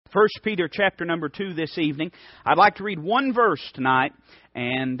1 Peter chapter number 2 this evening. I'd like to read one verse tonight,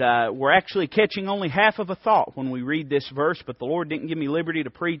 and we're actually catching only half of a thought when we read this verse, but the Lord didn't give me liberty to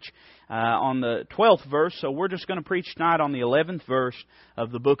preach on the 12th verse, so we're just going to preach tonight on the 11th verse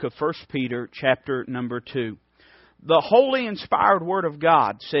of the book of 1 Peter chapter number 2. The holy inspired Word of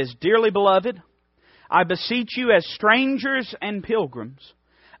God says, "Dearly beloved, I beseech you as strangers and pilgrims,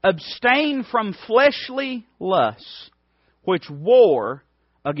 abstain from fleshly lusts, which war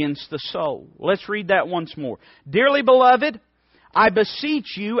against the soul." Let's read that once more. "Dearly beloved, I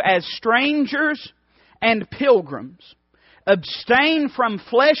beseech you as strangers and pilgrims, abstain from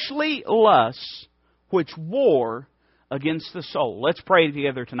fleshly lusts, which war against the soul." Let's pray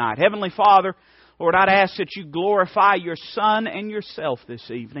together tonight. Heavenly Father, Lord, I'd ask that you glorify your Son and yourself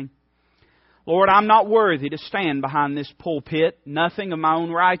this evening. Lord, I'm not worthy to stand behind this pulpit. Nothing of my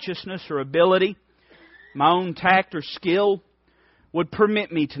own righteousness or ability, my own tact or skill would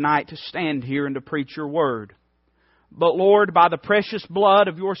permit me tonight to stand here and to preach your word. But Lord, by the precious blood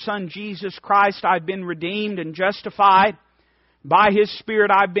of your Son Jesus Christ, I've been redeemed and justified. By His Spirit,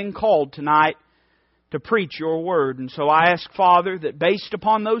 I've been called tonight to preach your word. And so I ask, Father, that based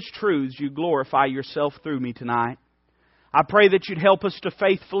upon those truths, you glorify yourself through me tonight. I pray that you'd help us to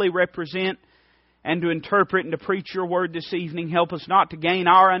faithfully represent and to interpret and to preach your word this evening. Help us not to gain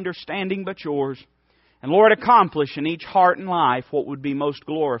our understanding, but yours. And Lord, accomplish in each heart and life what would be most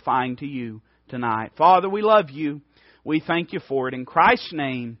glorifying to you tonight. Father, we love you. We thank you for it. In Christ's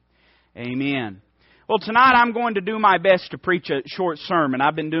name, amen. Well, tonight I'm going to do my best to preach a short sermon.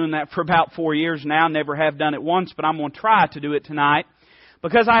 I've been doing that for about 4 years now. Never have done it once, but I'm going to try to do it tonight.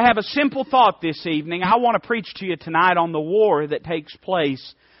 Because I have a simple thought this evening. I want to preach to you tonight on the war that takes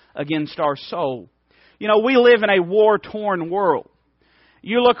place against our soul. You know, we live in a war-torn world.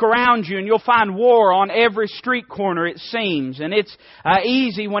 You look around you and you'll find war on every street corner, it seems. And it's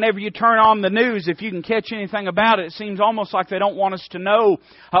easy whenever you turn on the news, if you can catch anything about it. It seems almost like they don't want us to know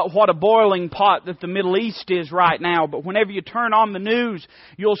what a boiling pot that the Middle East is right now. But whenever you turn on the news,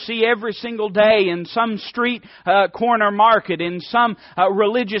 you'll see every single day in some street corner market, in some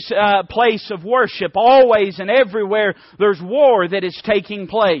religious place of worship, always and everywhere there's war that is taking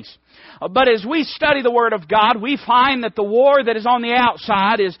place. But as we study the Word of God, we find that the war that is on the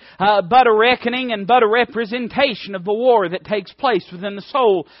outside is but a reckoning and but a representation of the war that takes place within the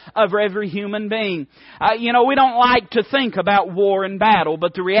soul of every human being. We don't like to think about war and battle,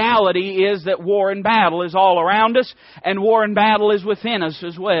 but the reality is that war and battle is all around us, and war and battle is within us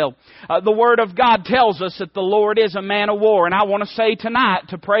as well. The Word of God tells us that the Lord is a man of war, and I want to say tonight,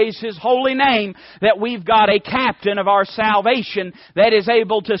 to praise His holy name, that we've got a captain of our salvation that is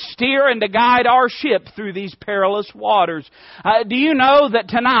able to steer and to guide our ship through these perilous waters. Do you know that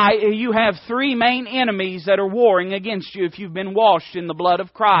tonight you have three main enemies that are warring against you if you've been washed in the blood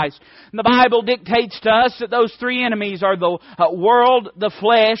of Christ? And the Bible dictates to us that those three enemies are the world, the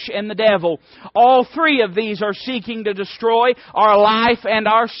flesh, and the devil. All three of these are seeking to destroy our life and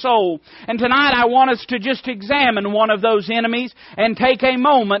our soul. And tonight I want us to just examine one of those enemies and take a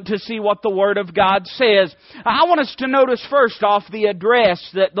moment to see what the Word of God says. I want us to notice first off the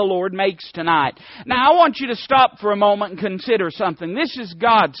address that the Lord makes tonight. Now I want you to stop for a moment and consider something. This is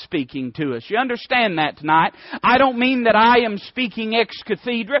God speaking to us. You understand that tonight? I don't mean that I am speaking ex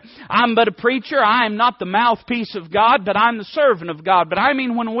cathedra. I'm but a preacher. I am not the mouthpiece of God, but I'm the servant of God. But I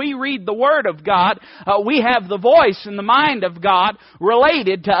mean when we read the Word of God, we have the voice and the mind of God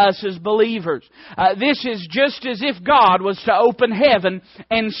related to us as believers. This is just as if God was to open heaven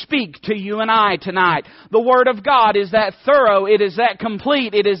and speak to you and I tonight. The Word of God is that thorough, it is that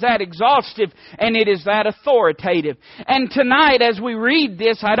complete, it is that exhaustive, and it is that authoritative. And tonight as we read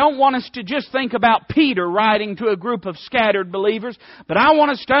this, I don't want us to just think about Peter writing to a group of scattered believers, but I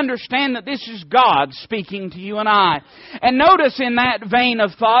want us to understand that this is God speaking to you and I. And notice in that vein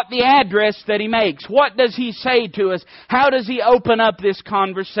of thought the address that He makes. What does He say to us? How does He open up this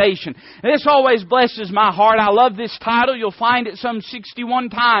conversation? This always blesses my heart. I love this title. You'll find it some 61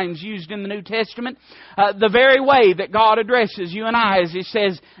 times used in the New Testament. The very way that God addresses you and I as He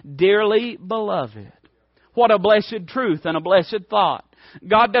says, "Dearly beloved." What a blessed truth and a blessed thought.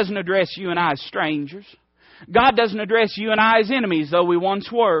 God doesn't address you and I as strangers. God doesn't address you and I as enemies, though we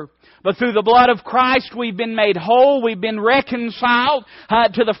once were. But through the blood of Christ, we've been made whole. We've been reconciled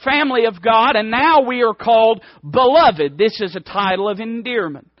to the family of God. And now we are called beloved. This is a title of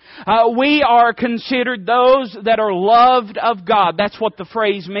endearment. We are considered those that are loved of God. That's what the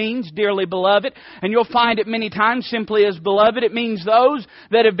phrase means, dearly beloved. And you'll find it many times simply as beloved. It means those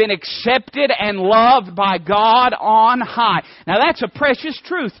that have been accepted and loved by God on high. Now that's a precious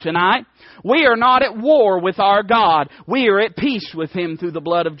truth tonight. We are not at war with our God. We are at peace with Him through the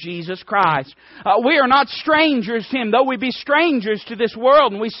blood of Jesus Christ. We are not strangers to Him, though we be strangers to this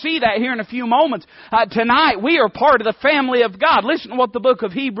world. And we see that here in a few moments. Tonight, we are part of the family of God. Listen to what the book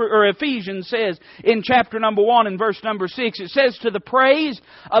of Ephesians says in chapter number 1 and verse number 6. It says, to the praise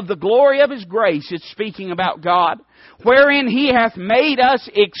of the glory of His grace, it's speaking about God, wherein He hath made us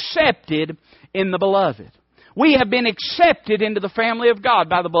accepted in the beloved. We have been accepted into the family of God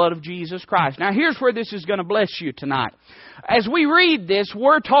by the blood of Jesus Christ. Now here's where this is going to bless you tonight. As we read this,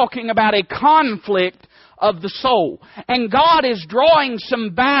 we're talking about a conflict of the soul. And God is drawing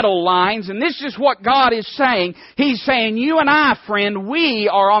some battle lines, and this is what God is saying. He's saying, you and I, friend, we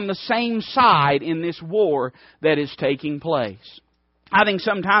are on the same side in this war that is taking place. I think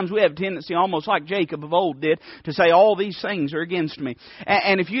sometimes we have a tendency, almost like Jacob of old did, to say all these things are against me.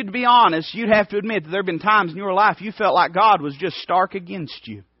 And if you'd be honest, you'd have to admit that there have been times in your life you felt like God was just stark against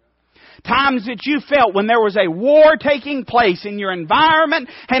you. Times that you felt when there was a war taking place in your environment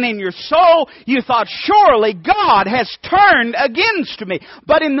and in your soul, you thought, surely God has turned against me.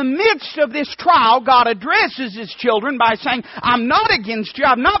 But in the midst of this trial, God addresses His children by saying, I'm not against you,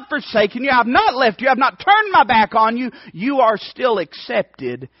 I've not forsaken you, I've not left you, I've not turned my back on you. You are still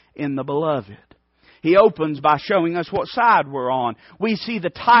accepted in the beloved. He opens by showing us what side we're on. We see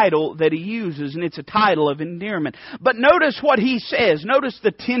the title that He uses, and it's a title of endearment. But notice what He says. Notice the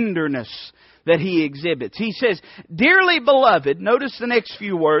tenderness that He exhibits. He says, dearly beloved, notice the next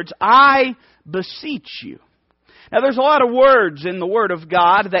few words, I beseech you. Now there's a lot of words in the Word of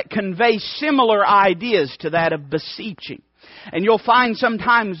God that convey similar ideas to that of beseeching. And you'll find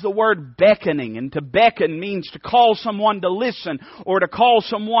sometimes the word beckoning. And to beckon means to call someone to listen or to call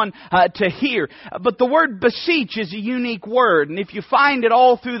someone to hear. But the word beseech is a unique word. And if you find it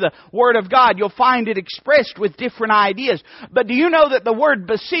all through the Word of God, you'll find it expressed with different ideas. But do you know that the word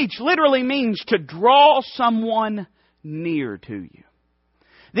beseech literally means to draw someone near to you?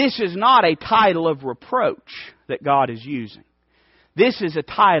 This is not a title of reproach that God is using. This is a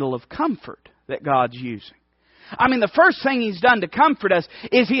title of comfort that God's using. I mean, the first thing He's done to comfort us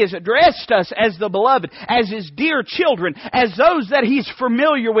is He has addressed us as the beloved, as His dear children, as those that He's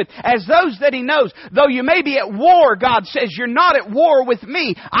familiar with, as those that He knows. Though you may be at war, God says, you're not at war with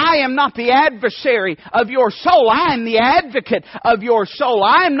me. I am not the adversary of your soul. I am the advocate of your soul.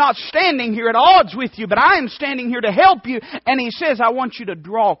 I am not standing here at odds with you, but I am standing here to help you. And He says, I want you to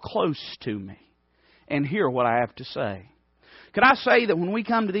draw close to me and hear what I have to say. Could I say that when we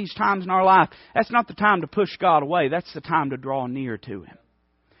come to these times in our life, that's not the time to push God away. That's the time to draw near to Him.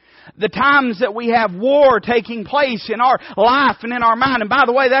 The times that we have war taking place in our life and in our mind. And by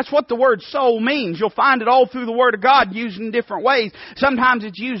the way, that's what the word soul means. You'll find it all through the Word of God used in different ways. Sometimes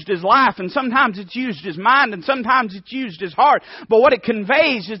it's used as life, and sometimes it's used as mind, and sometimes it's used as heart. But what it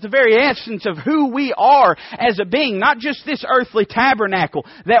conveys is the very essence of who we are as a being. Not just this earthly tabernacle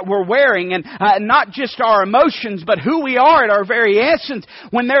that we're wearing, and not just our emotions, but who we are at our very essence.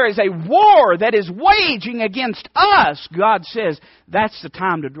 When there is a war that is waging against us, God says, that's the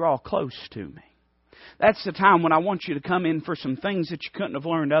time to draw close to me. That's the time when I want you to come in for some things that you couldn't have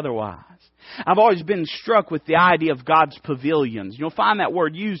learned otherwise. I've always been struck with the idea of God's pavilions. You'll find that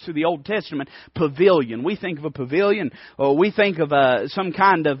word used through the Old Testament, pavilion. We think of a pavilion, or we think of some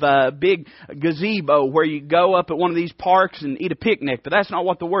kind of big gazebo where you go up at one of these parks and eat a picnic. But that's not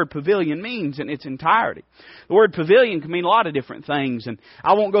what the word pavilion means in its entirety. The word pavilion can mean a lot of different things, and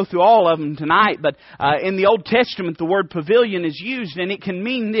I won't go through all of them tonight, but in the Old Testament the word pavilion is used, and it can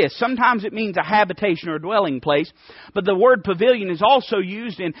mean this. Sometimes it means a habitation or a dwelling place, but the word pavilion is also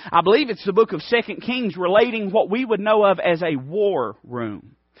used in, I believe it's the book of 2 Kings, relating what we would know of as a war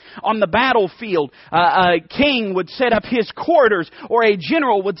room. On the battlefield, a king would set up his quarters, or a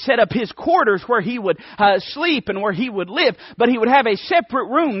general would set up his quarters where he would sleep and where he would live. But he would have a separate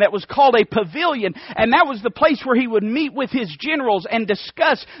room that was called a pavilion, and that was the place where he would meet with his generals and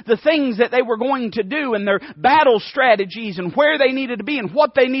discuss the things that they were going to do and their battle strategies and where they needed to be and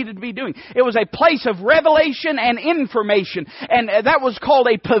what they needed to be doing. It was a place of revelation and information, and that was called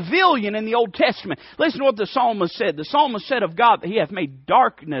a pavilion in the Old Testament. Listen to what the psalmist said. The psalmist said of God that He hath made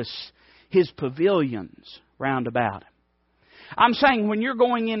darkness His pavilions round about Him. I'm saying when you're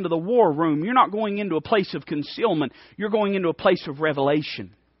going into the war room, you're not going into a place of concealment. You're going into a place of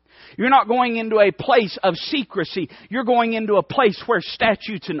revelation. You're not going into a place of secrecy. You're going into a place where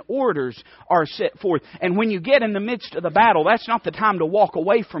statutes and orders are set forth. And when you get in the midst of the battle, that's not the time to walk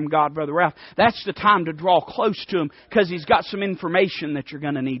away from God, Brother Ralph. That's the time to draw close to Him, because He's got some information that you're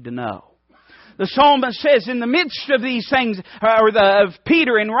going to need to know. The psalmist says, in the midst of these things, of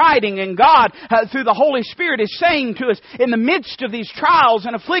Peter in writing, and God, through the Holy Spirit, is saying to us, in the midst of these trials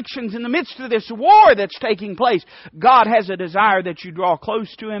and afflictions, in the midst of this war that's taking place, God has a desire that you draw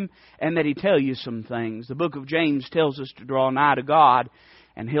close to Him and that He tell you some things. The book of James tells us to draw nigh to God,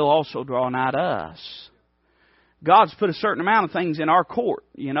 and He'll also draw nigh to us. God's put a certain amount of things in our court.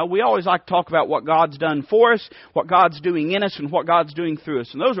 You know, we always like to talk about what God's done for us, what God's doing in us, and what God's doing through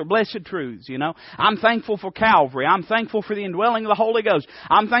us. And those are blessed truths, you know. I'm thankful for Calvary. I'm thankful for the indwelling of the Holy Ghost.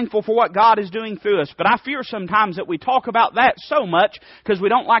 I'm thankful for what God is doing through us. But I fear sometimes that we talk about that so much because we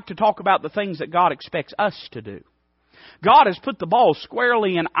don't like to talk about the things that God expects us to do. God has put the ball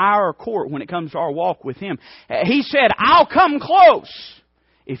squarely in our court when it comes to our walk with Him. He said, I'll come close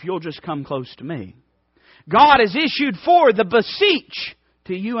if you'll just come close to me. God has issued forth the beseech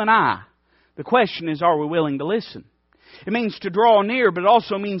to you and I. The question is, are we willing to listen? It means to draw near, but it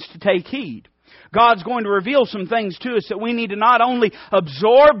also means to take heed. God's going to reveal some things to us that we need to not only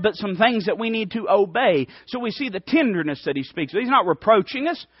absorb, but some things that we need to obey. So we see the tenderness that He speaks. He's not reproaching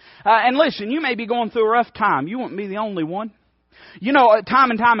us. And listen, you may be going through a rough time. You won't be the only one. You know,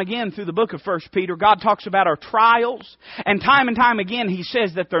 time and time again through the book of 1 Peter, God talks about our trials. And time again He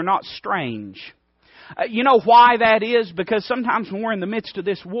says that they're not strange. You know why that is? Because sometimes when we're in the midst of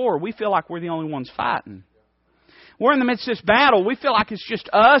this war, we feel like we're the only ones fighting. We're in the midst of this battle. We feel like it's just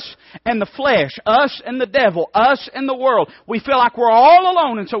us and the flesh, us and the devil, us and the world. We feel like we're all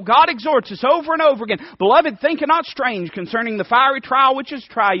alone. And so God exhorts us over and over again, Beloved, think it not strange concerning the fiery trial which is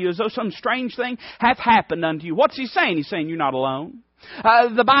try you, as though some strange thing hath happened unto you. What's He saying? He's saying you're not alone.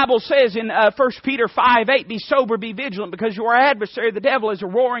 The Bible says in 1 Peter 5:8, be sober, be vigilant, because your adversary, the devil, is a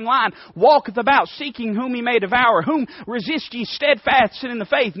roaring lion, walketh about, seeking whom he may devour. Whom resist ye steadfast in the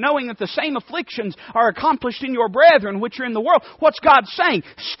faith, knowing that the same afflictions are accomplished in your brethren which are in the world. What's God saying?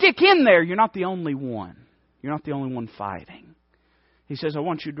 Stick in there. You're not the only one. You're not the only one fighting. He says, I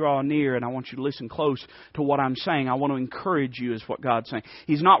want you to draw near and I want you to listen close to what I'm saying. I want to encourage you is what God's saying.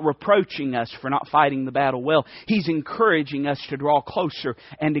 He's not reproaching us for not fighting the battle well. He's encouraging us to draw closer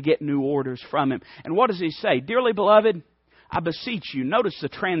and to get new orders from Him. And what does He say? Dearly beloved, I beseech you. Notice the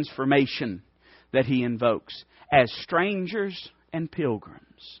transformation that He invokes. As strangers and pilgrims.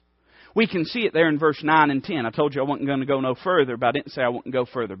 We can see it there in verse 9 and 10. I told you I wasn't going to go no further, but I didn't say I wouldn't go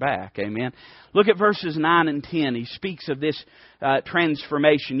further back. Amen. Look at verses 9 and 10. He speaks of this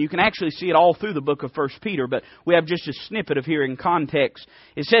transformation. You can actually see it all through the book of 1 Peter, but we have just a snippet of here in context.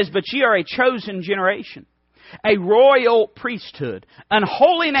 It says, But ye are a chosen generation, a royal priesthood, an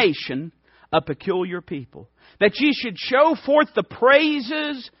holy nation, a peculiar people, that ye should show forth the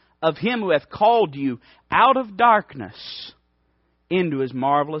praises of Him who hath called you out of darkness into His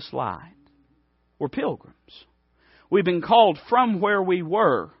marvelous light. We're pilgrims. We've been called from where we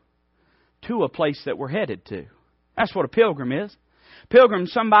were to a place that we're headed to. That's what a pilgrim is.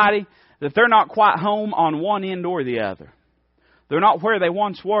 Pilgrim's somebody that they're not quite home on one end or the other. They're not where they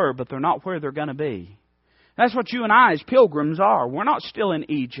once were, but they're not where they're going to be. That's what you and I as pilgrims are. We're not still in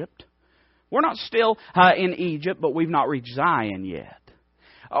Egypt. We're not still in Egypt, but we've not reached Zion yet.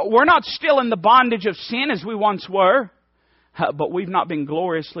 We're not still in the bondage of sin as we once were. But we've not been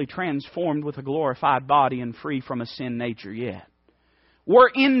gloriously transformed with a glorified body and free from a sin nature yet. We're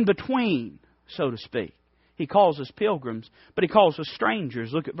in between, so to speak. He calls us pilgrims, but He calls us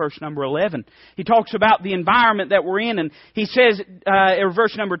strangers. Look at verse number 11. He talks about the environment that we're in, and he says,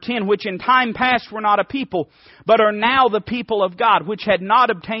 verse number 10, which in time past were not a people, but are now the people of God, which had not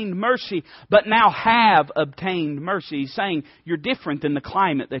obtained mercy, but now have obtained mercy. He's saying you're different than the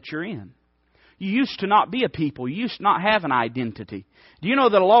climate that you're in. You used to not be a people. You used to not have an identity. Do you know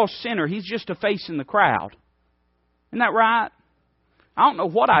that a lost sinner, he's just a face in the crowd? Isn't that right? I don't know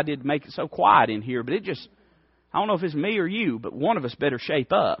what I did to make it so quiet in here, but it just, I don't know if it's me or you, but one of us better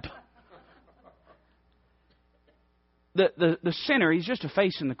shape up. The sinner, he's just a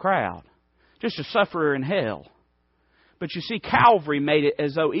face in the crowd. Just a sufferer in hell. But you see, Calvary made it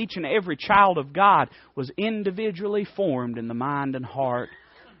as though each and every child of God was individually formed in the mind and heart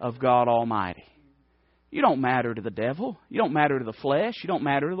of God Almighty. You don't matter to the devil. You don't matter to the flesh. You don't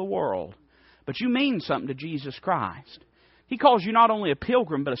matter to the world. But you mean something to Jesus Christ. He calls you not only a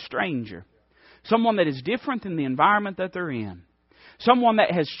pilgrim, but a stranger. Someone that is different than the environment that they're in. Someone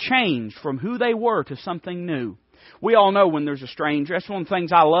that has changed from who they were to something new. We all know when there's a stranger. That's one of the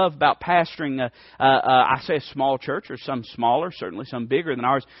things I love about pastoring, I say a small church, or some smaller, certainly some bigger than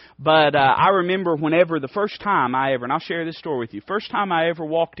ours. But I remember whenever the first time and I'll share this story with you, first time I ever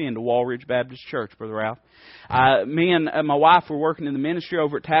walked into Walridge Baptist Church, Brother Ralph, me and my wife were working in the ministry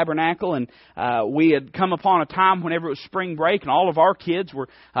over at Tabernacle, and we had come upon a time whenever it was spring break, and all of our kids were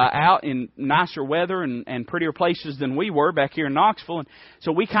out in nicer weather and prettier places than we were back here in Knoxville. And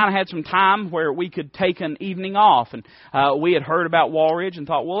so we kind of had some time where we could take an evening off. And we had heard about Walridge and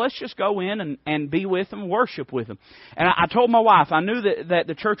thought, well, let's just go in and be with them, worship with them. And I told my wife, I knew that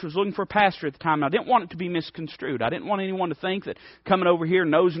the church was looking for a pastor at the time, and I didn't want it to be misconstrued. I didn't want anyone to think that coming over here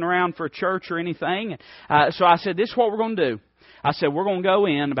nosing around for a church or anything. So I said, this is what we're going to do. I said, we're going to go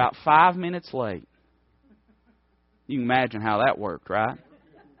in about 5 minutes late. You can imagine how that worked, right?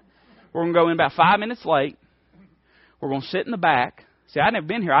 We're going to go in about 5 minutes late. We're going to sit in the back. See, I'd never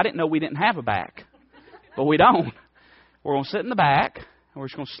been here. I didn't know we didn't have a back. But we don't. We're going to sit in the back, and we're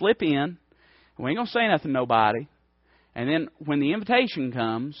just going to slip in. We ain't going to say nothing to nobody. And then when the invitation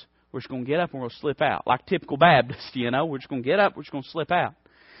comes, we're just going to get up and we're going to slip out. Like typical Baptists, you know. We're just going to get up, we're just going to slip out.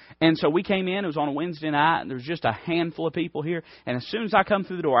 And so we came in, it was on a Wednesday night, and there was just a handful of people here. And as soon as I come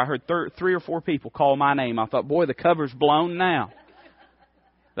through the door, I heard 3 or 4 people call my name. I thought, boy, the cover's blown now.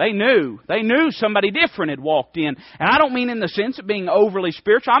 They knew somebody different had walked in. And I don't mean in the sense of being overly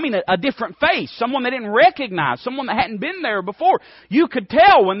spiritual. I mean a different face. Someone they didn't recognize. Someone that hadn't been there before. You could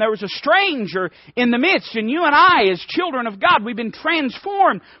tell when there was a stranger in the midst. And you and I, as children of God, we've been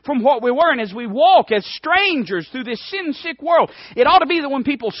transformed from what we were. And as we walk as strangers through this sin-sick world, it ought to be that when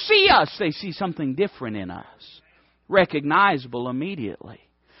people see us, they see something different in us. Recognizable immediately.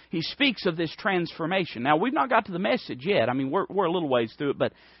 He speaks of this transformation. Now, we've not got to the message yet. I mean, we're a little ways through it,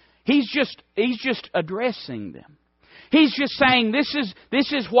 but he's just addressing them. He's just saying, this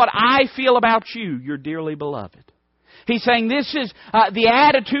is what I feel about you, your dearly beloved. He's saying this is the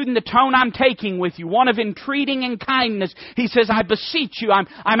attitude and the tone I'm taking with you, one of entreating and kindness. He says, I beseech you, I'm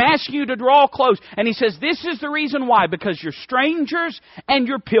asking you to draw close. And he says, this is the reason why, because you're strangers and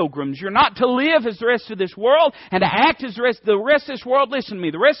you're pilgrims. You're not to live as the rest of this world and to act as the rest of this world. Listen to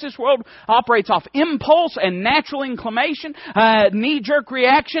me, the rest of this world operates off impulse and natural inclination, knee-jerk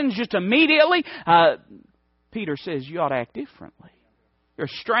reactions just immediately. Peter says you ought to act differently. You're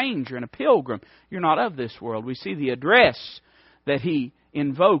a stranger and a pilgrim. You're not of this world. We see the address that he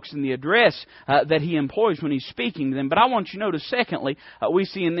invokes and the address that he employs when he's speaking to them. But I want you to notice, secondly, we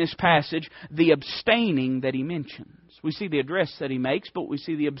see in this passage the abstaining that he mentions. We see the address that he makes, but we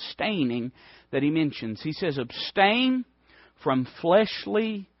see the abstaining that he mentions. He says, abstain from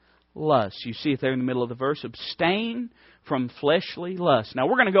fleshly lust. You see it there in the middle of the verse. Abstain from fleshly lust. Now,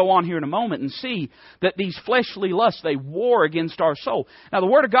 we're going to go on here in a moment and see that these fleshly lusts, they war against our soul. Now, the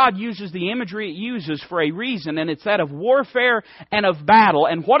Word of God uses the imagery it uses for a reason, and it's that of warfare and of battle.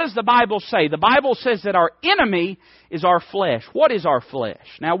 And what does the Bible say? The Bible says that our enemy is our flesh. What is our flesh?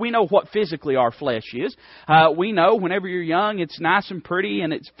 Now, we know what physically our flesh is. We know whenever you're young, it's nice and pretty,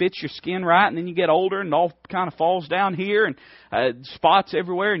 and it fits your skin right, and then you get older, and it all kind of falls down here, and spots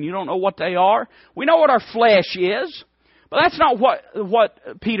everywhere, and you don't know what they are. We know what our flesh is. But that's not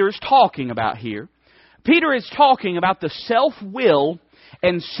what Peter is talking about here. Peter is talking about the self-will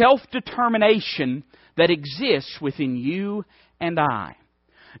and self-determination that exists within you and I.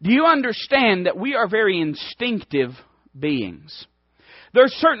 Do you understand that we are very instinctive beings?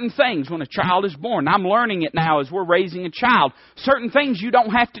 There's certain things when a child is born. I'm learning it now as we're raising a child. Certain things you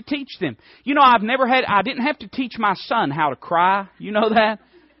don't have to teach them. You know, I didn't have to teach my son how to cry. You know that?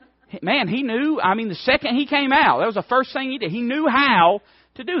 Man, he knew. I mean, the second he came out, that was the first thing he did. He knew how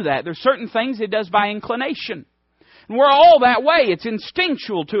to do that. There's certain things he does by inclination. And we're all that way. It's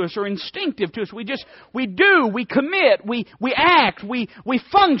instinctual to us or instinctive to us. We do, we commit, we act, we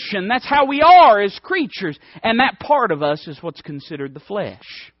function. That's how we are as creatures. And that part of us is what's considered the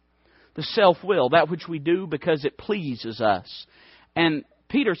flesh. The self-will, that which we do because it pleases us. And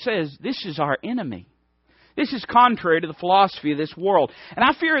Peter says this is our enemy. This is contrary to the philosophy of this world. And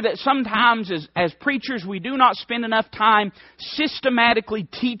I fear that sometimes as preachers we do not spend enough time systematically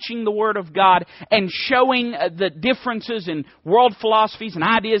teaching the Word of God and showing the differences in world philosophies and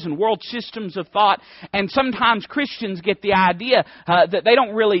ideas and world systems of thought. And sometimes Christians get the idea that they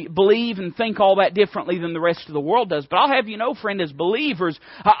don't really believe and think all that differently than the rest of the world does. But I'll have you know, friend, as believers,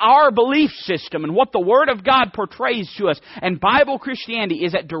 our belief system and what the Word of God portrays to us and Bible Christianity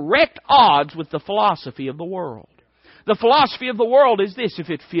is at direct odds with the philosophy of the world. The philosophy of the world is this: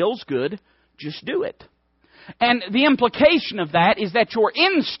 if it feels good, just do it. And the implication of that is that your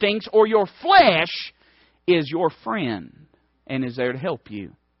instincts or your flesh is your friend and is there to help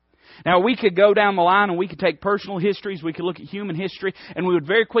you. Now, we could go down the line and we could take personal histories, we could look at human history, and we would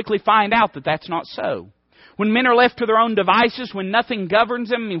very quickly find out that that's not so. When men are left to their own devices, when nothing governs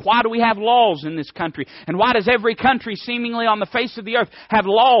them, I mean, why do we have laws in this country? And why does every country seemingly on the face of the earth have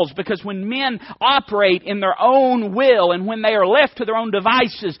laws? Because when men operate in their own will and when they are left to their own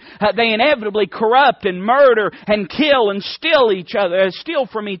devices, they inevitably corrupt and murder and kill and steal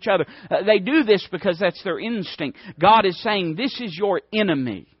from each other. They do this because that's their instinct. God is saying, this is your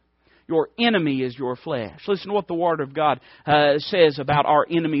enemy. Your enemy is your flesh. Listen to what the Word of God says about our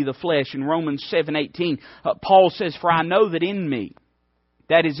enemy, the flesh. In Romans 7:18, Paul says, "For I know that in me,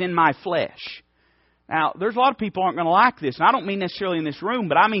 that is in my flesh." Now, there's a lot of people aren't going to like this. And I don't mean necessarily in this room,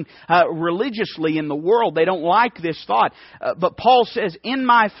 but I mean religiously in the world. They don't like this thought. But Paul says, "In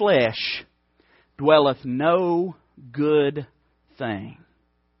my flesh dwelleth no good thing."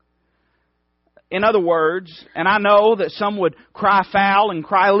 In other words, and I know that some would cry foul and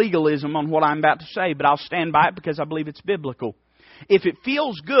cry legalism on what I'm about to say, but I'll stand by it because I believe it's biblical. If it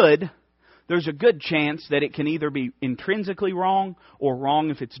feels good, there's a good chance that it can either be intrinsically wrong or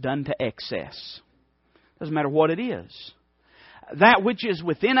wrong if it's done to excess. Doesn't matter what it is. That which is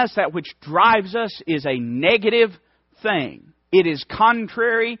within us, that which drives us, is a negative thing. It is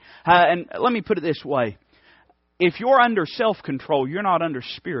contrary. And let me put it this way. If you're under self-control, you're not under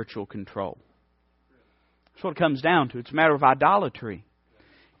spiritual control. That's what it comes down to. It's a matter of idolatry.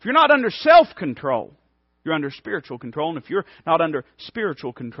 If you're not under self-control, you're under spiritual control. And if you're not under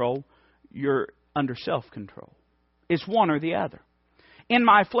spiritual control, you're under self-control. It's one or the other. In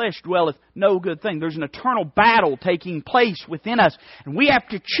my flesh dwelleth no good thing. There's an eternal battle taking place within us. And we have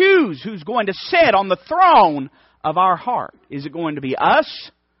to choose who's going to sit on the throne of our heart. Is it going to be us,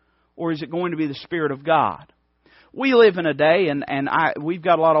 or is it going to be the Spirit of God? We live in a day, and we've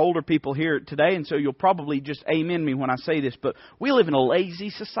got a lot of older people here today, and so you'll probably just amen me when I say this, but we live in a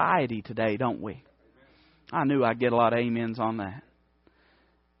lazy society today, don't we? I knew I'd get a lot of amens on that.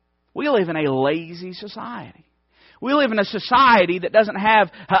 We live in a lazy society. We live in a society that doesn't have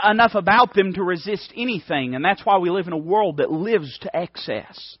enough about them to resist anything, and that's why we live in a world that lives to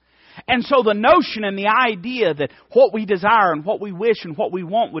excess. And so the notion and the idea that what we desire and what we wish and what we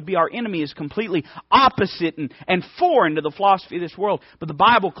want would be our enemy is completely opposite and foreign to the philosophy of this world. But the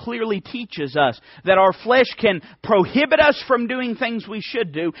Bible clearly teaches us that our flesh can prohibit us from doing things we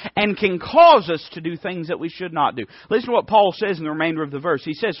should do and can cause us to do things that we should not do. Listen to what Paul says in the remainder of the verse.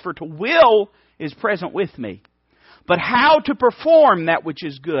 He says, "For to will is present with me, but how to perform that which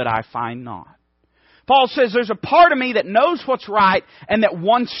is good I find not." Paul says there's a part of me that knows what's right and that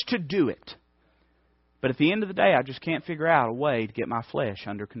wants to do it. But at the end of the day, I just can't figure out a way to get my flesh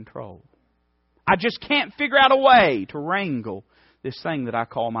under control. I just can't figure out a way to wrangle this thing that I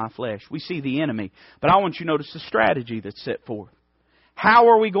call my flesh. We see the enemy. But I want you to notice the strategy that's set forth. How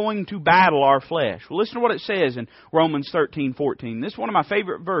are we going to battle our flesh? Well, listen to what it says in Romans 13:14. This is one of my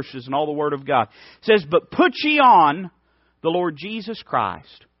favorite verses in all the Word of God. It says, "But put ye on the Lord Jesus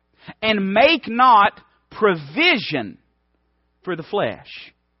Christ, and make not provision for the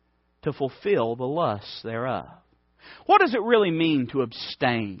flesh to fulfill the lusts thereof." What does it really mean to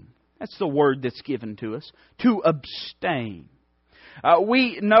abstain? That's the word that's given to us. To abstain.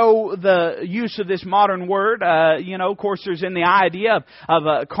 We know the use of this modern word. Of course, there's in the idea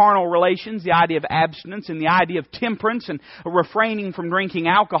of carnal relations, the idea of abstinence, and the idea of temperance and refraining from drinking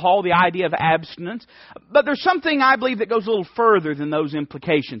alcohol, the idea of abstinence. But there's something, I believe, that goes a little further than those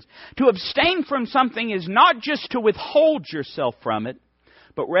implications. To abstain from something is not just to withhold yourself from it,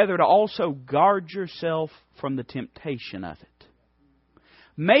 but rather to also guard yourself from the temptation of it.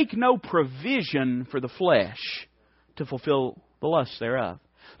 Make no provision for the flesh to fulfill the lust thereof.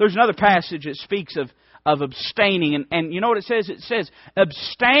 There's another passage that speaks of abstaining. And you know what it says? It says,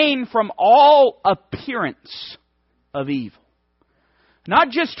 abstain from all appearance of evil. Not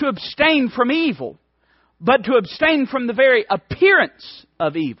just to abstain from evil, but to abstain from the very appearance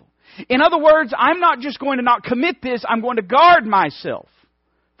of evil. In other words, I'm not just going to not commit this, I'm going to guard myself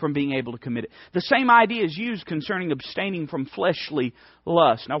from being able to commit it. The same idea is used concerning abstaining from fleshly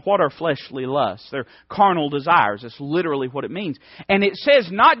lusts. Now, what are fleshly lusts? They're carnal desires. That's literally what it means. And it says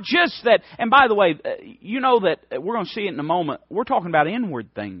not just that, and by the way, you know that we're going to see it in a moment, we're talking about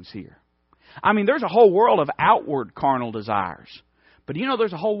inward things here. I mean, there's a whole world of outward carnal desires. But you know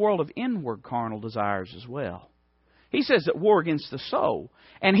there's a whole world of inward carnal desires as well. He says that war against the soul.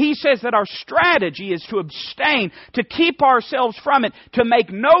 And he says that our strategy is to abstain, to keep ourselves from it, to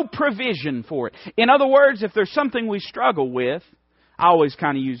make no provision for it. In other words, if there's something we struggle with, I always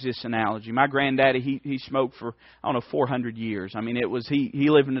kind of use this analogy. My granddaddy, he smoked for, 400 years. I mean, it was, he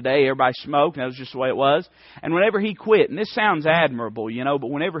lived in the day, everybody smoked, and that was just the way it was. And whenever he quit, and this sounds admirable, but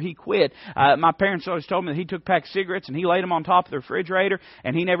whenever he quit, my parents always told me that he took a pack of cigarettes and he laid them on top of the refrigerator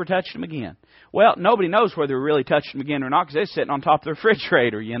and he never touched them again. Well, nobody knows whether he really touched them again or not because they're sitting on top of the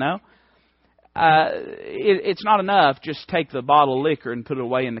refrigerator, It's not enough just take the bottle of liquor and put it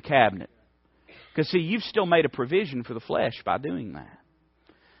away in the cabinet. Because, see, you've still made a provision for the flesh by doing that.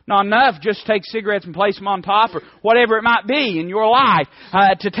 Not enough just take cigarettes and place them on top or whatever it might be in your life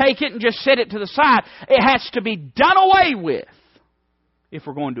to take it and just set it to the side. It has to be done away with if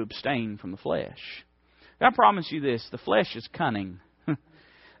we're going to abstain from the flesh. I promise you this, the flesh is cunning.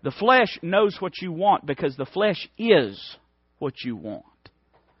 The flesh knows what you want because the flesh is what you want.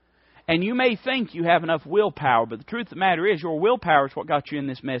 And you may think you have enough willpower, but the truth of the matter is your willpower is what got you in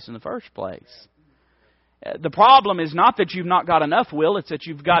this mess in the first place. The problem is not that you've not got enough will, it's that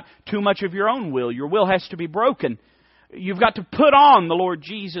you've got too much of your own will. Your will has to be broken. You've got to put on the Lord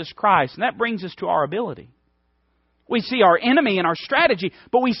Jesus Christ. And that brings us to our ability. We see our enemy and our strategy,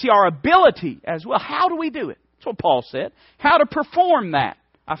 but we see our ability as well. How do we do it? That's what Paul said. How to perform that,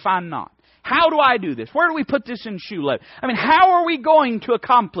 I find not. How do I do this? Where do we put this in shoe leather? I mean, how are we going to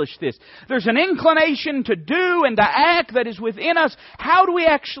accomplish this? There's an inclination to do and to act that is within us. How do we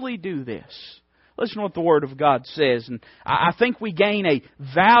actually do this? Listen to what the Word of God says, and I think we gain a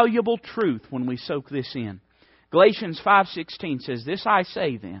valuable truth when we soak this in. Galatians 5:16 says, "This I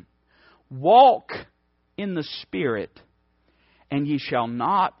say then, walk in the Spirit, and ye shall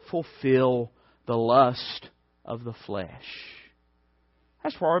not fulfill the lust of the flesh."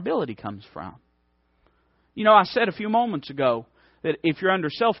 That's where our ability comes from. I said a few moments ago that if you're under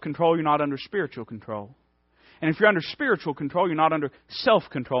self-control, you're not under spiritual control. And if you're under spiritual control, you're not under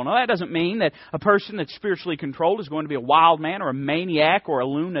self-control. Now, that doesn't mean that a person that's spiritually controlled is going to be a wild man or a maniac or a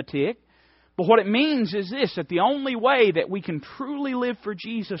lunatic. But what it means is this, that the only way that we can truly live for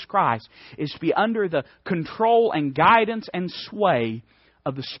Jesus Christ is to be under the control and guidance and sway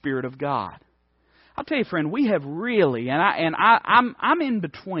of the Spirit of God. I'll tell you, friend, we have really, and I'm in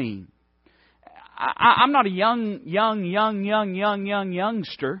between. I'm not a youngster.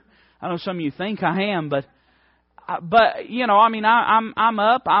 I know some of you think I am, but I'm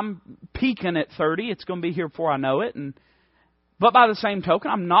up. I'm peaking at 30. It's going to be here before I know it. But by the same token,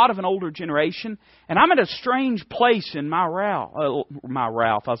 I'm not of an older generation, and I'm at a strange place in my life,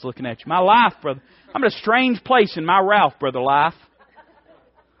 brother. I'm at a strange place in my Ralph, brother, life.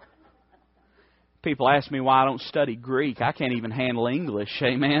 People ask me why I don't study Greek. I can't even handle English,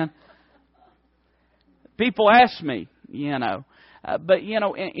 amen. People ask me, but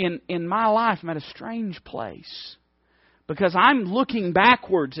in my life I'm at a strange place because I'm looking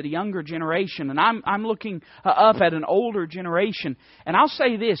backwards at a younger generation and I'm looking up at an older generation. And I'll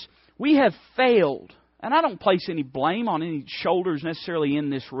say this, we have failed. And I don't place any blame on any shoulders necessarily in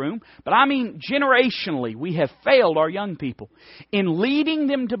this room, but I mean generationally we have failed our young people in leading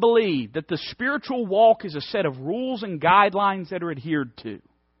them to believe that the spiritual walk is a set of rules and guidelines that are adhered to.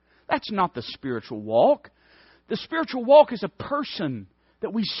 That's not the spiritual walk. The spiritual walk is a person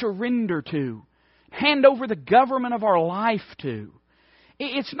that we surrender to, hand over the government of our life to.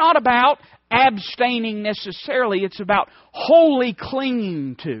 It's not about abstaining necessarily, it's about wholly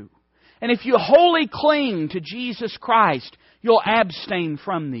clinging to. And if you wholly cling to Jesus Christ, you'll abstain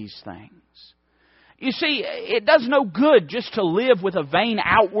from these things. You see, it does no good just to live with a vain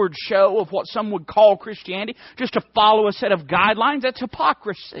outward show of what some would call Christianity, just to follow a set of guidelines. That's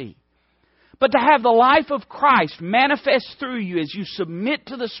hypocrisy. But to have the life of Christ manifest through you as you submit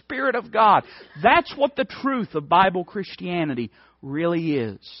to the Spirit of God, that's what the truth of Bible Christianity really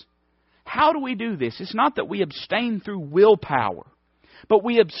is. How do we do this? It's not that we abstain through willpower, but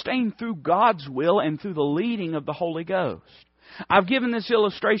we abstain through God's will and through the leading of the Holy Ghost. I've given this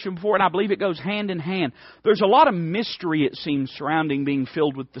illustration before, and I believe it goes hand in hand. There's a lot of mystery, it seems, surrounding being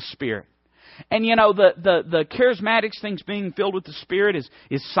filled with the Spirit. And the charismatics thinks being filled with the Spirit is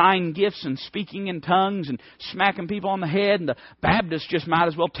sign gifts and speaking in tongues and smacking people on the head. And the Baptists just might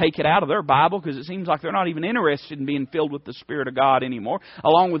as well take it out of their Bible because it seems like they're not even interested in being filled with the Spirit of God anymore,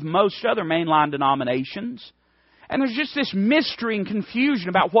 along with most other mainline denominations. And there's just this mystery and confusion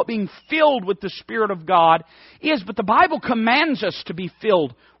about what being filled with the Spirit of God is. But the Bible commands us to be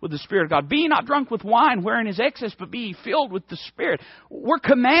filled with the Spirit of God. Be ye not drunk with wine wherein is excess, but be ye filled with the Spirit. We're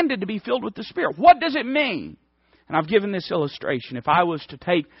commanded to be filled with the Spirit. What does it mean? And I've given this illustration. If I was to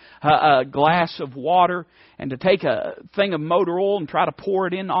take a glass of water and to take a thing of motor oil and try to pour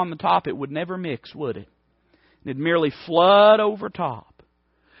it in on the top, it would never mix, would it? It'd merely flood over top.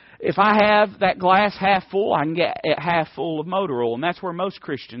 If I have that glass half full, I can get it half full of motor oil. And that's where most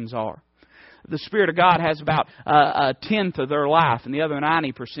Christians are. The Spirit of God has about a tenth of their life, and the other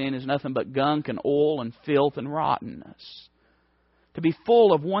 90% is nothing but gunk and oil and filth and rottenness. To be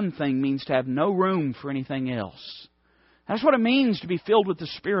full of one thing means to have no room for anything else. That's what it means to be filled with the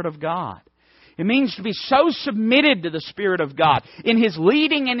Spirit of God. It means to be so submitted to the Spirit of God in His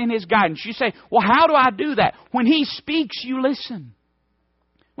leading and in His guidance. You say, well, how do I do that? When He speaks, you listen.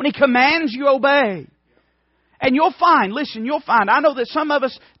 When He commands, you obey. And you'll find, I know that some of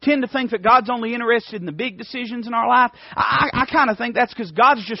us tend to think that God's only interested in the big decisions in our life. I kind of think that's because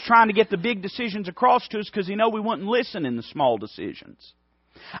God's just trying to get the big decisions across to us because He knows we wouldn't listen in the small decisions.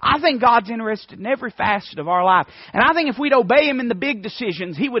 I think God's interested in every facet of our life. And I think if we'd obey Him in the big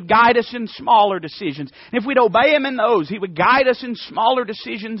decisions, He would guide us in smaller decisions. And if we'd obey Him in those, He would guide us in smaller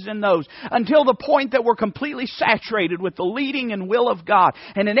decisions in those, until the point that we're completely saturated with the leading and will of God.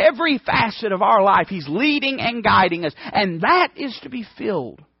 And in every facet of our life, He's leading and guiding us. And that is to be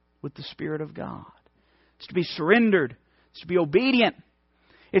filled with the Spirit of God. It's to be surrendered. It's to be obedient.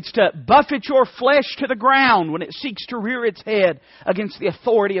 It's to buffet your flesh to the ground when it seeks to rear its head against the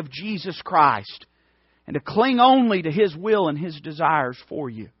authority of Jesus Christ, and to cling only to His will and His desires for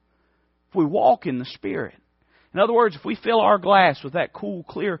you. If we walk in the Spirit. In other words, if we fill our glass with that cool,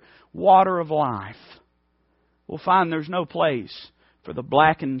 clear water of life, we'll find there's no place for the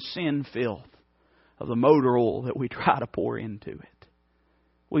blackened sin filth of the motor oil that we try to pour into it.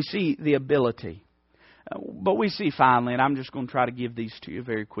 We see the ability. But we see finally, and I'm just going to try to give these to you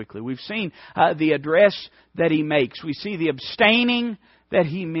very quickly. We've seen the address that He makes. We see the abstaining that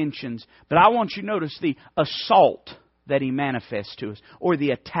He mentions. But I want you to notice the assault that He manifests to us, or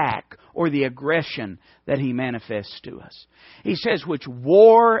the attack, or the aggression that He manifests to us. He says, which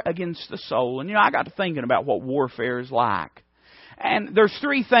war against the soul. And I got to thinking about what warfare is like. And there's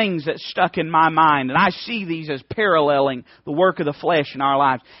three things that stuck in my mind, and I see these as paralleling the work of the flesh in our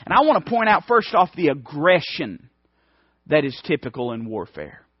lives. And I want to point out first off the aggression that is typical in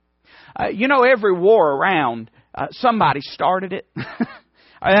warfare. Every war around, somebody started it.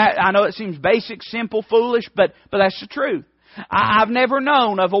 I know it seems basic, simple, foolish, but that's the truth. I've never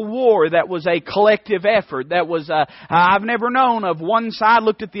known of a war that was a collective effort. I've never known of one side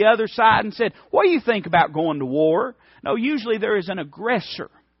looked at the other side and said, what do you think about going to war? No, usually there is an aggressor.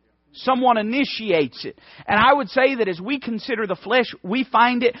 Someone initiates it. And I would say that as we consider the flesh, we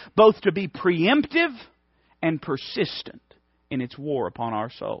find it both to be preemptive and persistent in its war upon our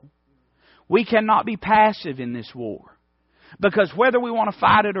soul. We cannot be passive in this war, because whether we want to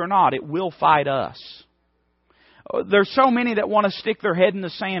fight it or not, it will fight us. There's so many that want to stick their head in the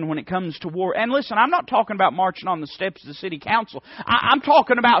sand when it comes to war. And listen, I'm not talking about marching on the steps of the city council. I'm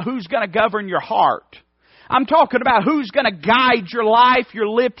talking about who's going to govern your heart. I'm talking about who's going to guide your life, your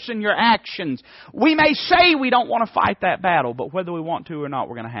lips, and your actions. We may say we don't want to fight that battle, but whether we want to or not,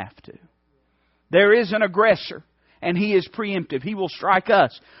 we're going to have to. There is an aggressor, and he is preemptive. He will strike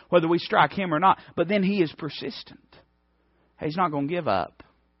us, whether we strike him or not. But then he is persistent. He's not going to give up.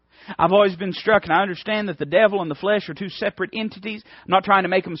 I've always been struck, and I understand that the devil and the flesh are two separate entities. I'm not trying to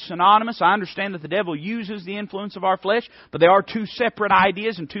make them synonymous. I understand that the devil uses the influence of our flesh, but they are two separate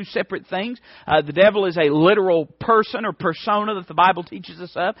ideas and two separate things. The devil is a literal person or persona that the Bible teaches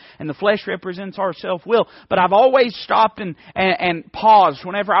us of, and the flesh represents our self-will. But I've always stopped and paused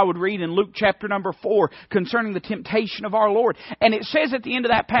whenever I would read in Luke chapter number 4 concerning the temptation of our Lord. And it says at the end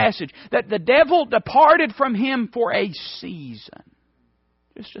of that passage that the devil departed from him for a season.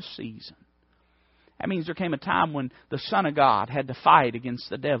 Just a season. That means there came a time when the Son of God had to fight against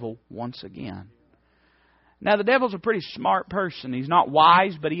the devil once again. Now, the devil's a pretty smart person. He's not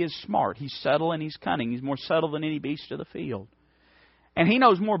wise, but he is smart. He's subtle and he's cunning. He's more subtle than any beast of the field. And he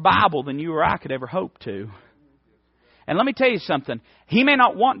knows more Bible than you or I could ever hope to. And let me tell you something. He may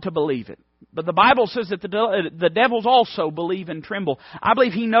not want to believe it, but the Bible says that the devils also believe and tremble. I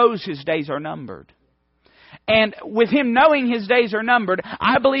believe he knows his days are numbered. And with him knowing his days are numbered,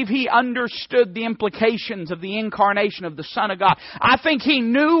 I believe he understood the implications of the incarnation of the Son of God. I think he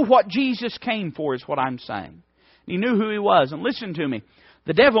knew what Jesus came for, is what I'm saying. He knew who he was. And listen to me.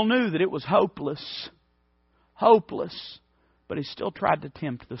 The devil knew that it was hopeless. Hopeless. But he still tried to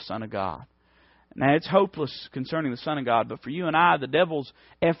tempt the Son of God. Now, it's hopeless concerning the Son of God, but for you and I, the devil's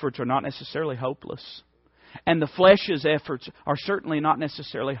efforts are not necessarily hopeless. And the flesh's efforts are certainly not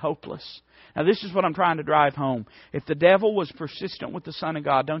necessarily hopeless. Now, this is what I'm trying to drive home. If the devil was persistent with the Son of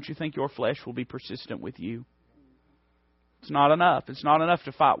God, don't you think your flesh will be persistent with you? It's not enough. It's not enough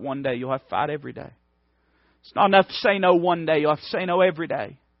to fight one day. You'll have to fight every day. It's not enough to say no one day. You'll have to say no every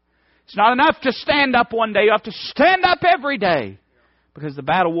day. It's not enough to stand up one day. You'll have to stand up every day. Because the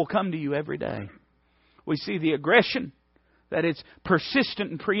battle will come to you every day. We see the aggression, that it's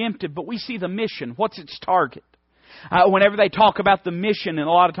persistent and preemptive, but we see the mission. What's its target? Whenever they talk about the mission, and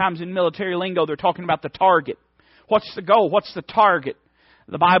a lot of times in military lingo, they're talking about the target. What's the goal? What's the target?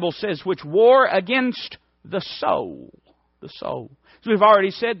 The Bible says, which war against the soul. The soul. As we've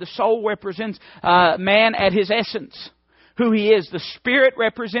already said, the soul represents man at his essence. Who he is. The Spirit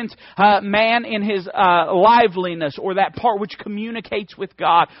represents man in his liveliness, or that part which communicates with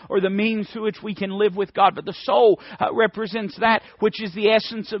God, or the means through which we can live with God. But the soul represents that which is the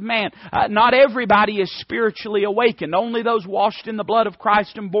essence of man. Not everybody is spiritually awakened. Only those washed in the blood of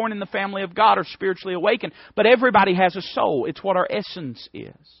Christ and born in the family of God are spiritually awakened. But everybody has a soul. It's what our essence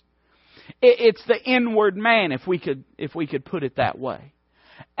is. It's the inward man, if we could put it that way.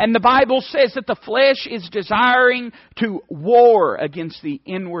 And the Bible says that the flesh is desiring to war against the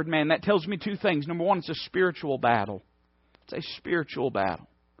inward man. That tells me two things. Number one, it's a spiritual battle. It's a spiritual battle.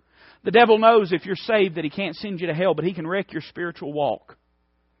 The devil knows if you're saved that he can't send you to hell, but he can wreck your spiritual walk.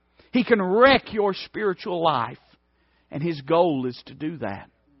 He can wreck your spiritual life. And his goal is to do that.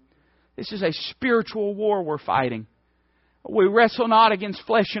 This is a spiritual war we're fighting. We wrestle not against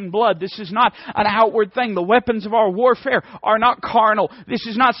flesh and blood. This is not an outward thing. The weapons of our warfare are not carnal. This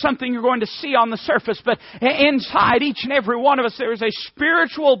is not something you're going to see on the surface. But inside each and every one of us, there is a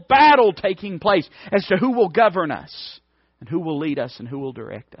spiritual battle taking place as to who will govern us and who will lead us and who will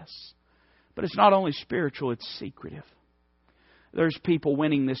direct us. But it's not only spiritual, it's secretive. There's people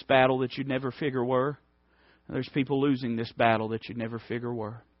winning this battle that you'd never figure were. There's people losing this battle that you'd never figure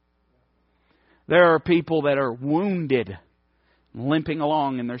were. There are people that are wounded, limping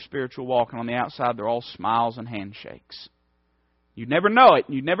along in their spiritual walk, and on the outside they're all smiles and handshakes. You'd never know it,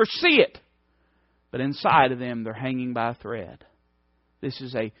 you'd never see it, but inside of them they're hanging by a thread. This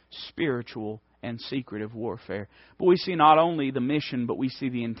is a spiritual and secretive warfare. But we see not only the mission, but we see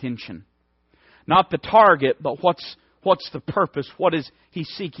the intention. Not the target, but what's the purpose? What is he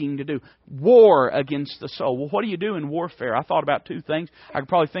seeking to do? War against the soul. Well, what do you do in warfare? I thought about two things. I could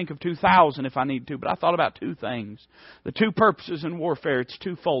probably think of 2,000 if I need to, but I thought about two things. The two purposes in warfare, it's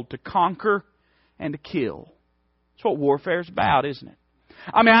twofold: to conquer and to kill. That's what warfare is about, isn't it?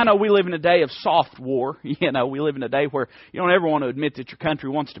 I mean, I know we live in a day of soft war. You know, we live in a day where you don't ever want to admit that your country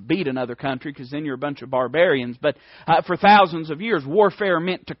wants to beat another country, because then you're a bunch of barbarians. But for thousands of years, warfare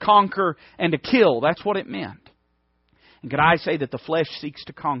meant to conquer and to kill. That's what it meant. And could I say that the flesh seeks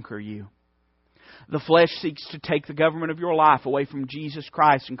to conquer you? The flesh seeks to take the government of your life away from Jesus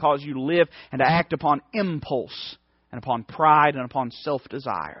Christ and cause you to live and to act upon impulse and upon pride and upon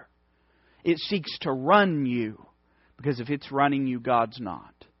self-desire. It seeks to run you, because if it's running you, God's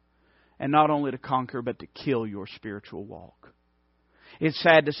not. And not only to conquer, but to kill your spiritual walk. It's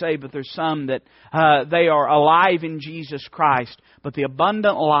sad to say, but there's some that they are alive in Jesus Christ, but the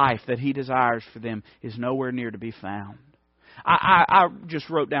abundant life that He desires for them is nowhere near to be found. I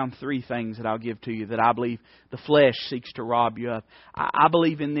just wrote down three things that I'll give to you that I believe the flesh seeks to rob you of. I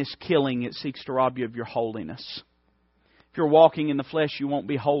believe in this killing, it seeks to rob you of your holiness. If you're walking in the flesh, you won't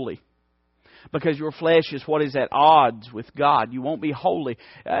be holy. Because your flesh is what is at odds with God. You won't be holy.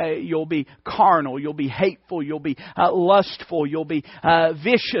 You'll be carnal. You'll be hateful. You'll be lustful. You'll be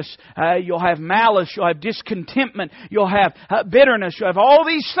vicious. You'll have malice. You'll have discontentment. You'll have bitterness. You'll have all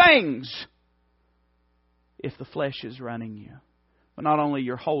these things if the flesh is running you. But not only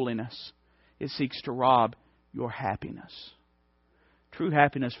your holiness, it seeks to rob your happiness. True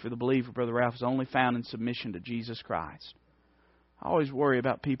happiness for the believer, Brother Ralph, is only found in submission to Jesus Christ. I always worry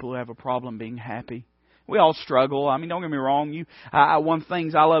about people who have a problem being happy. We all struggle. I mean, don't get me wrong. One of the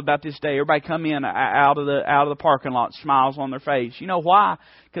things I love about this day, everybody come in out of the parking lot, smiles on their face. You know why?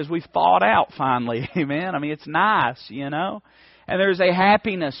 Because we've thawed out finally. Amen. I mean, it's nice, you know. And there's a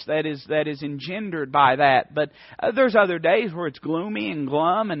happiness that is engendered by that. But there's other days where it's gloomy and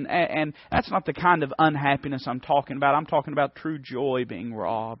glum, and that's not the kind of unhappiness I'm talking about. I'm talking about true joy being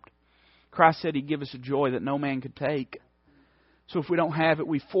robbed. Christ said He'd give us a joy that no man could take. So if we don't have it,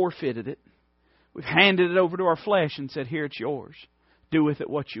 we forfeited it. We've handed it over to our flesh and said, here, it's yours. Do with it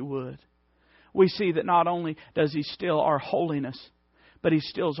what you would. We see that not only does He steal our holiness, but He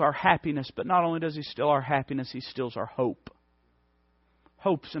steals our happiness. But not only does He steal our happiness, He steals our hope.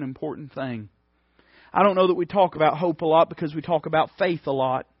 Hope's an important thing. I don't know that we talk about hope a lot because we talk about faith a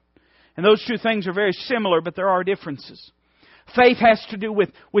lot. And those two things are very similar, but there are differences. Faith has to do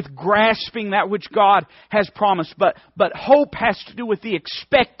with grasping that which God has promised. But hope has to do with the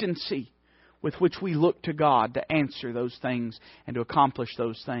expectancy with which we look to God to answer those things and to accomplish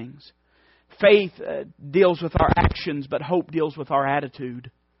those things. Faith deals with our actions, but hope deals with our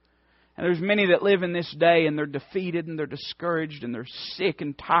attitude. And there's many that live in this day and they're defeated and they're discouraged and they're sick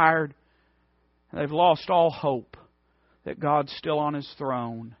and tired. And they've lost all hope that God's still on His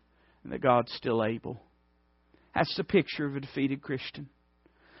throne and that God's still able. That's the picture of a defeated Christian.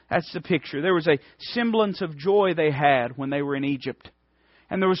 That's the picture. There was a semblance of joy they had when they were in Egypt.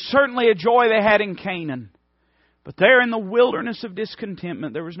 And there was certainly a joy they had in Canaan. But there in the wilderness of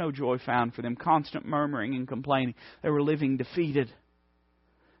discontentment, there was no joy found for them. Constant murmuring and complaining. They were living defeated.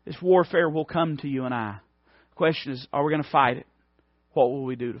 This warfare will come to you and I. The question is, are we going to fight it? What will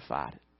we do to fight it?